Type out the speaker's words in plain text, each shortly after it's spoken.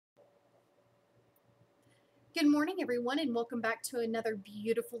Good morning, everyone, and welcome back to another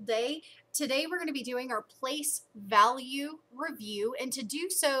beautiful day. Today, we're going to be doing our place value review, and to do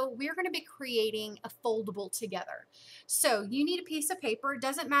so, we're going to be creating a foldable together. So, you need a piece of paper. It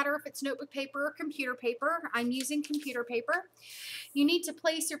doesn't matter if it's notebook paper or computer paper. I'm using computer paper. You need to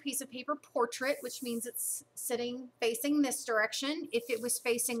place your piece of paper portrait, which means it's sitting facing this direction. If it was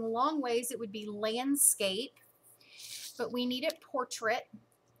facing long ways, it would be landscape, but we need it portrait.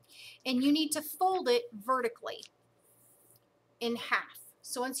 And you need to fold it vertically in half.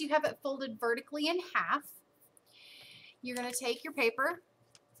 So once you have it folded vertically in half, you're going to take your paper,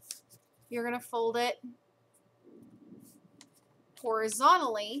 you're going to fold it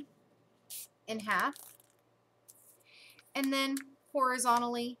horizontally in half, and then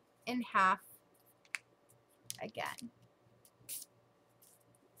horizontally in half again.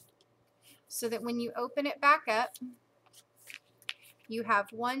 So that when you open it back up, you have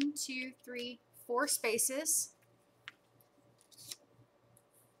 1, 2, 3, 4 spaces.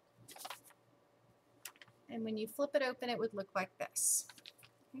 And when you flip it open, it would look like this.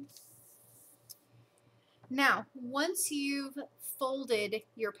 Okay. Now, once you've folded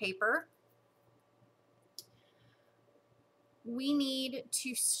your paper, we need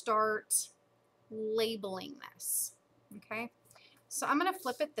to start labeling this. Okay, so I'm going to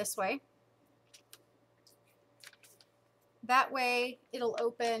flip it this way. That way it'll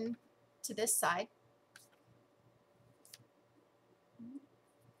open to this side.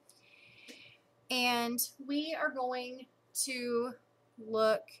 And we are going to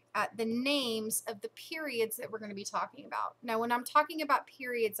look at the names of the periods that we're going to be talking about. Now, when I'm talking about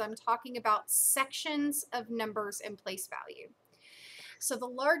periods, I'm talking about sections of numbers and place value. So the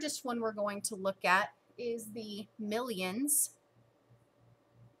largest one we're going to look at is the millions.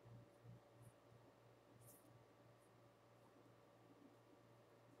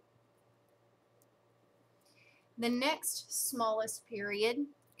 The next smallest period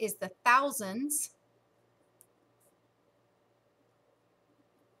is the thousands.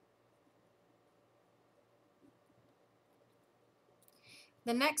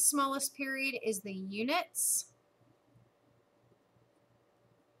 The next smallest period is the units.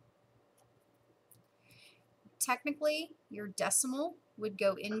 Technically, your decimal would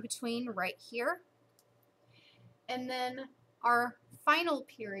go in between right here. And then our final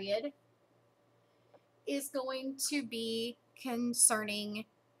period is going to be concerning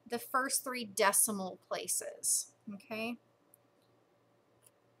the first 3 decimal places, okay?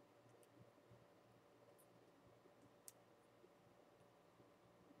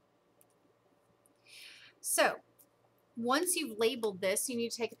 So, once you've labeled this, you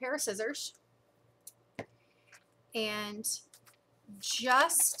need to take a pair of scissors and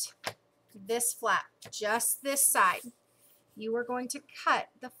just this flap, just this side, you are going to cut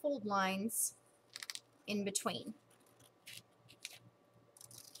the fold lines in between.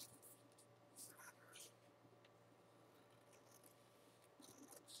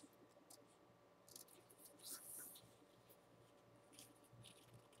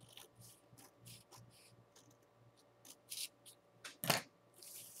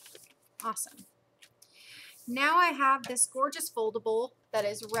 Awesome. Now I have this gorgeous foldable that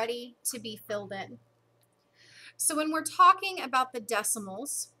is ready to be filled in. So when we're talking about the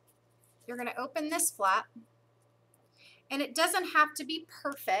decimals, you're going to open this flap, and it doesn't have to be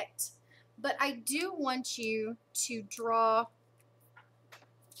perfect, but I do want you to draw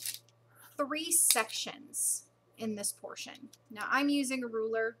 3 sections in this portion. Now I'm using a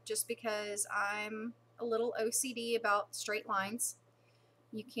ruler just because I'm a little OCD about straight lines.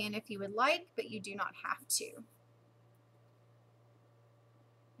 You can if you would like, but you do not have to.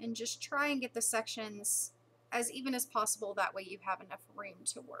 And just try and get the sections as even as possible. That way you have enough room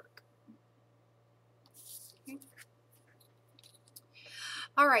to work. Okay.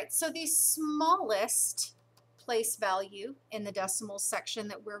 All right, so the smallest place value in the decimals section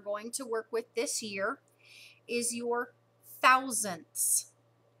that we're going to work with this year is your thousandths.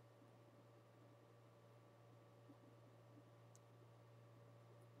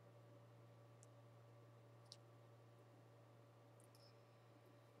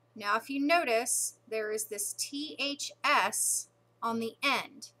 Now, if you notice, there is this THS on the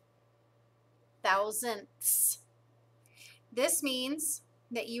end, thousandths. This means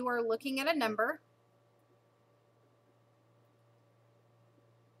that you are looking at a number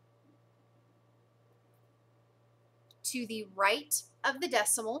to the right of the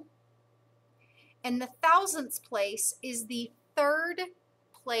decimal, and the thousandths place is the 3rd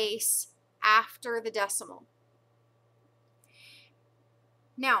place after the decimal.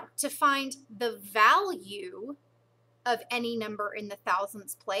 Now, to find the value of any number in the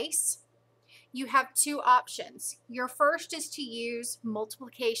thousandths place, you have two options. Your first is to use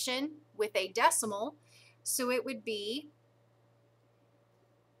multiplication with a decimal. So it would be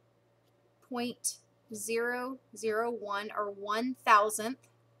 0.001 or 1,000th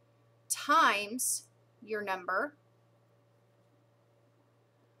times your number,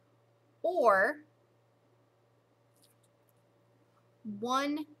 or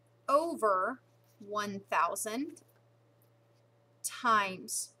 1 over 1,000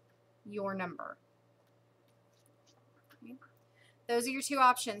 times your number. Okay. Those are your two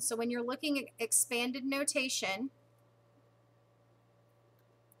options. So when you're looking at expanded notation,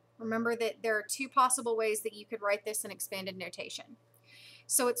 remember that there are two possible ways that you could write this in expanded notation.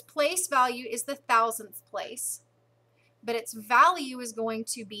 So its place value is the thousandth place, but its value is going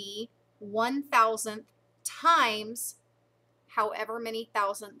to be 1,000th times however many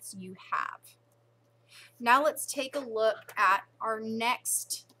thousandths you have. Now let's take a look at our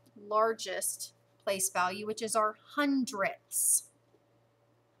next largest place value, which is our hundredths.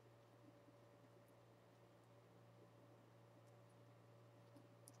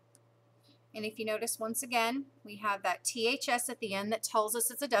 And if you notice, once again, we have that THS at the end that tells us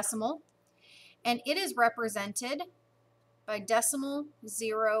it's a decimal, and it is represented by decimal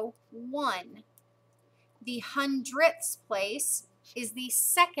 0.1. The hundredths place is the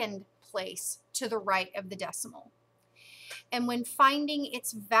second place to the right of the decimal. And when finding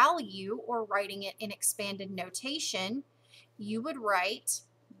its value or writing it in expanded notation, you would write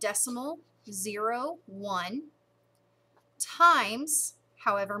decimal 0.1 times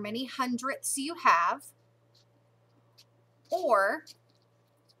however many hundredths you have, or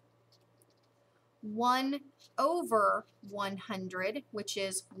 1 over 100, which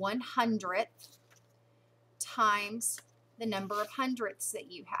is 100th, times the number of hundredths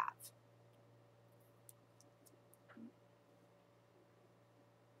that you have.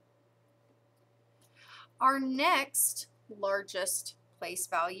 Our next largest place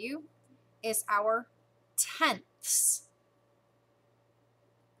value is our tenths.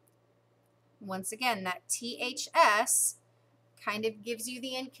 Once again, that THS kind of gives you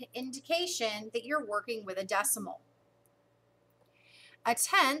the indication that you're working with a decimal. A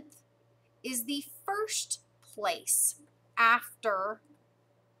tenth is the first place after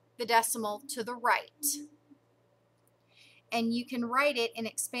the decimal to the right. And you can write it in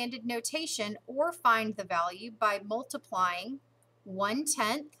expanded notation or find the value by multiplying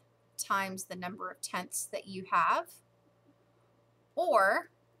 1/10 times the number of tenths that you have,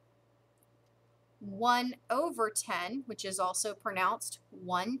 or 1 over 10, which is also pronounced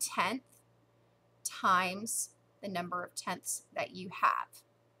 1/10 times the number of tenths that you have.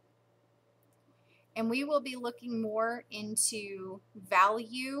 And we will be looking more into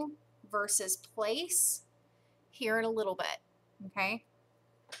value versus place here in a little bit, okay?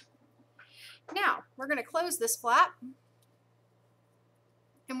 Now, we're going to close this flap,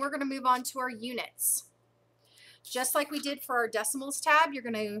 and we're going to move on to our units. Just like we did for our decimals tab, you're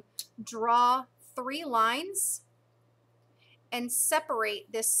going to draw 3 lines and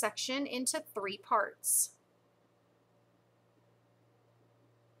separate this section into 3 parts.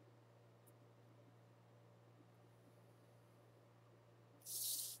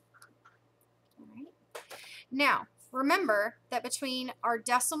 All right. Now, remember that between our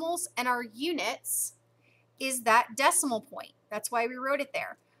decimals and our units is that decimal point. That's why we wrote it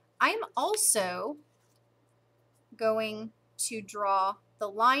there. I'm also going to draw the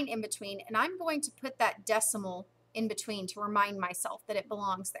line in between, and I'm going to put that decimal in between to remind myself that it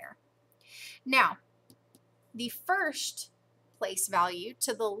belongs there. Now, the first place value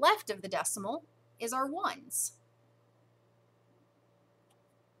to the left of the decimal is our ones,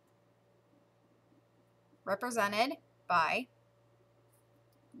 represented by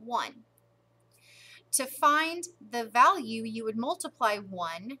 1. To find the value, you would multiply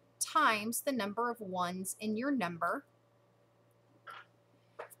 1 times the number of ones in your number,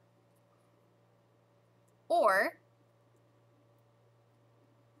 or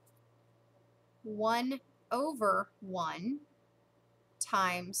 1 over 1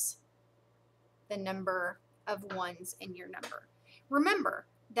 times the number of ones in your number. Remember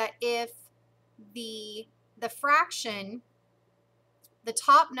that if the fraction, the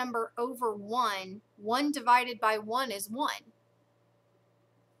top number over 1, 1 divided by 1 is 1.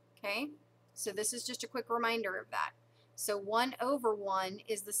 Okay, so this is just a quick reminder of that. So 1 over 1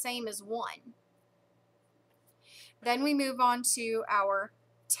 is the same as 1. Then we move on to our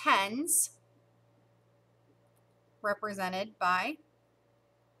tens, represented by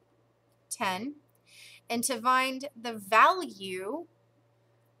 10. And to find the value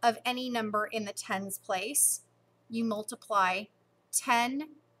of any number in the tens place, you multiply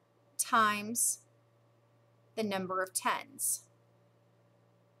 10 times the number of tens.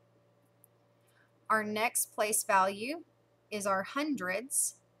 Our next place value is our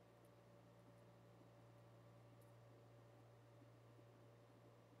hundreds.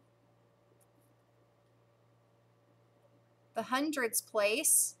 The hundreds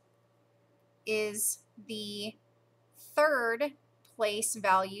place is the third place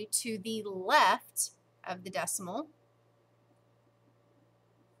value to the left of the decimal.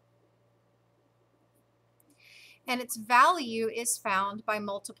 And its value is found by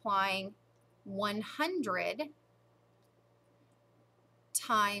multiplying 100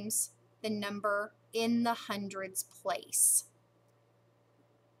 times the number in the hundreds place.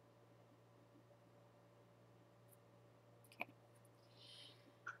 Okay.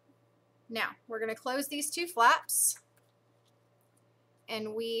 Now, we're going to close these two flaps. And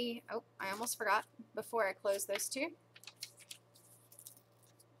I almost forgot before I close those two.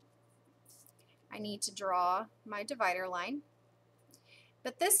 I need to draw my divider line.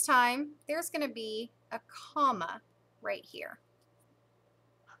 But this time, there's going to be a comma right here.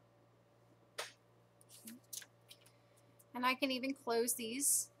 And I can even close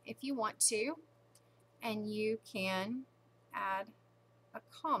these if you want to. And you can add a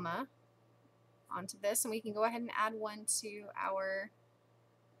comma onto this. And we can go ahead and add one to our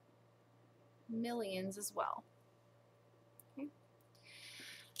millions as well. Okay.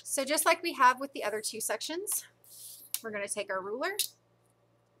 So just like we have with the other two sections, we're going to take our ruler,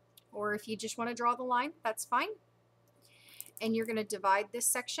 or if you just want to draw the line, that's fine. And you're going to divide this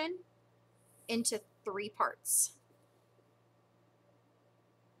section into 3 parts.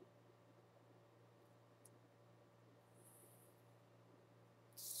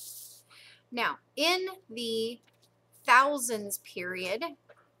 Now, in the thousands period,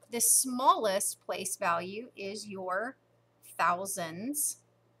 the smallest place value is your thousands.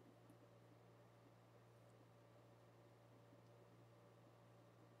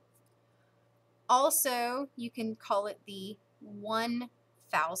 Also, you can call it the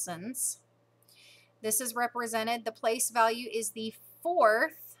 1000s. This is represented, the place value is the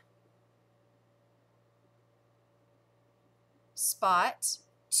 4th spot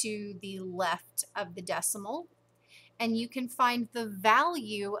to the left of the decimal. And you can find the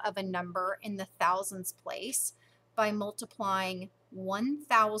value of a number in the thousands place by multiplying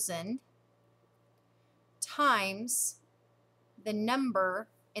 1000 times the number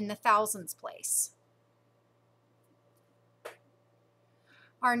in the thousands place.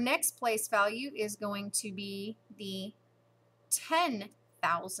 Our next place value is going to be the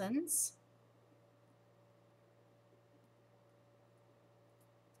 10,000s.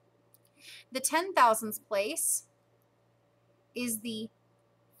 The 10,000s place is the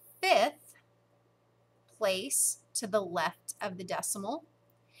 5th place to the left of the decimal.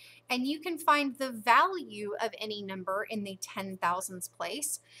 And you can find the value of any number in the 10,000s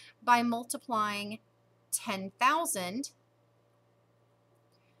place by multiplying 10,000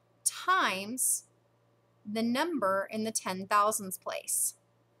 times the number in the 10,000s place.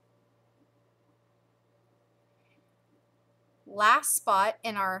 Last spot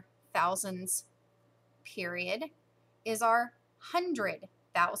in our thousands period is our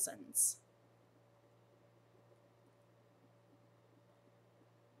 100,000s.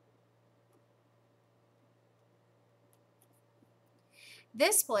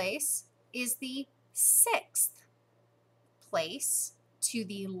 This place is the 6th place to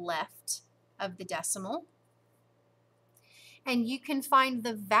the left of the decimal. And you can find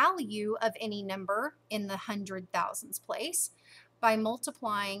the value of any number in the 100,000s place by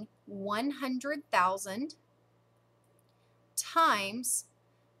multiplying 100,000 times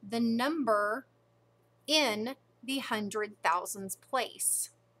the number in the 100,000s place.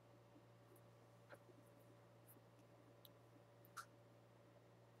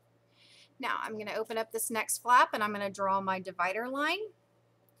 Now I'm going to open up this next flap and I'm going to draw my divider line.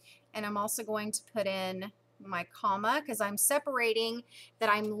 And I'm also going to put in my comma because I'm separating that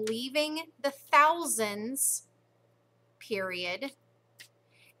I'm leaving the thousands period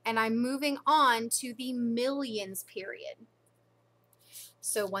and I'm moving on to the millions period.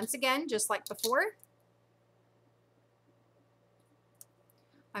 So once again, just like before,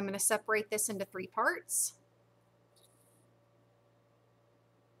 I'm going to separate this into 3 parts.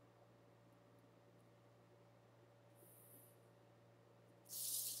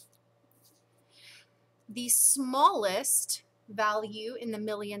 The smallest value in the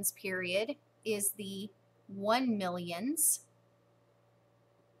millions period is the 1 millions.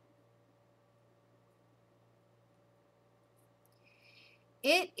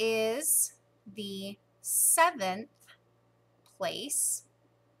 It is the 7th place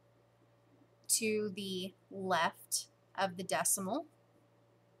to the left of the decimal,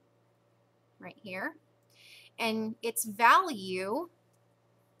 right here. And its value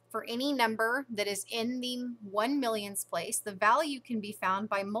for any number that is in the 1 millionths place, the value can be found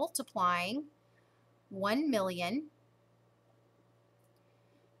by multiplying 1 million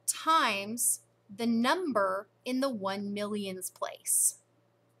times the number in the 1 millionths place.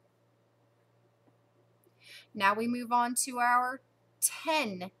 Now we move on to our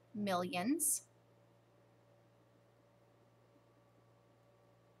 10 millions.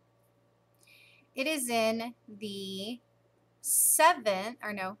 It is in the 7th,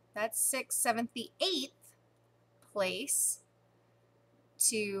 or no, that's 6th, 7th, the 8th place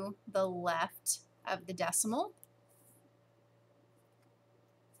to the left of the decimal.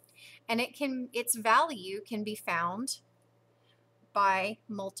 And its value can be found by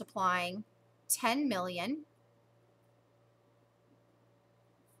multiplying 10 million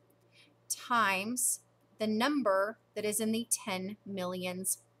times the number that is in the 10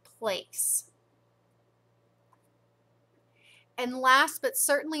 millions place. And last but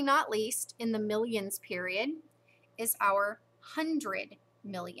certainly not least, in the millions period, is our 100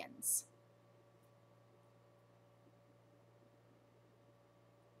 millions.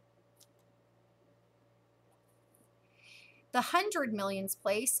 The 100 millions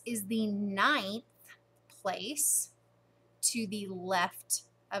place is the 9th place to the left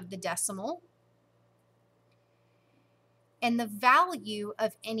of the decimal. And the value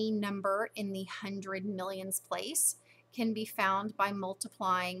of any number in the 100 millions place can be found by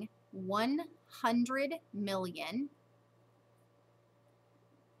multiplying 100 million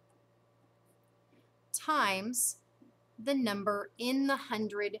times the number in the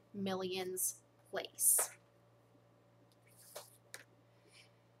 100 millions place.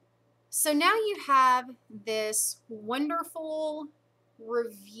 So now you have this wonderful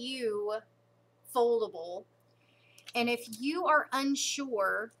review foldable, and if you are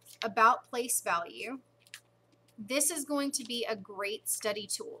unsure about place value, this is going to be a great study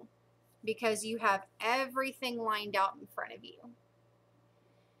tool because you have everything lined out in front of you.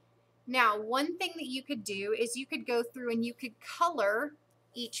 Now, one thing that you could do is you could go through and you could color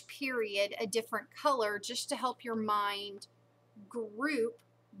each period a different color just to help your mind group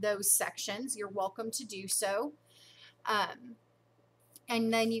those sections. You're welcome to do so.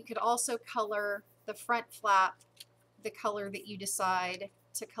 And then you could also color the front flap the color that you decide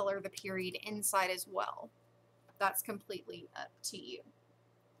to color the period inside as well. That's completely up to you.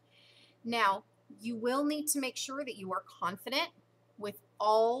 Now, you will need to make sure that you are confident with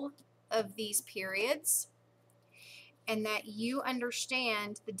all of these periods and that you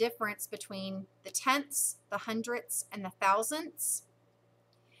understand the difference between the tenths, the hundredths, and the thousandths.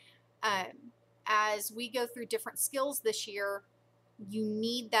 As we go through different skills this year, you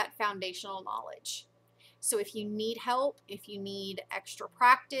need that foundational knowledge. So if you need help, if you need extra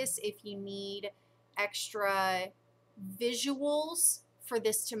practice, if you need extra visuals for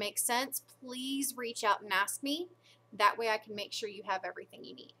this to make sense, please reach out and ask me. That way I can make sure you have everything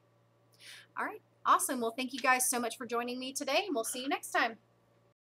you need. All right, awesome. Well, thank you guys so much for joining me today, and we'll see you next time.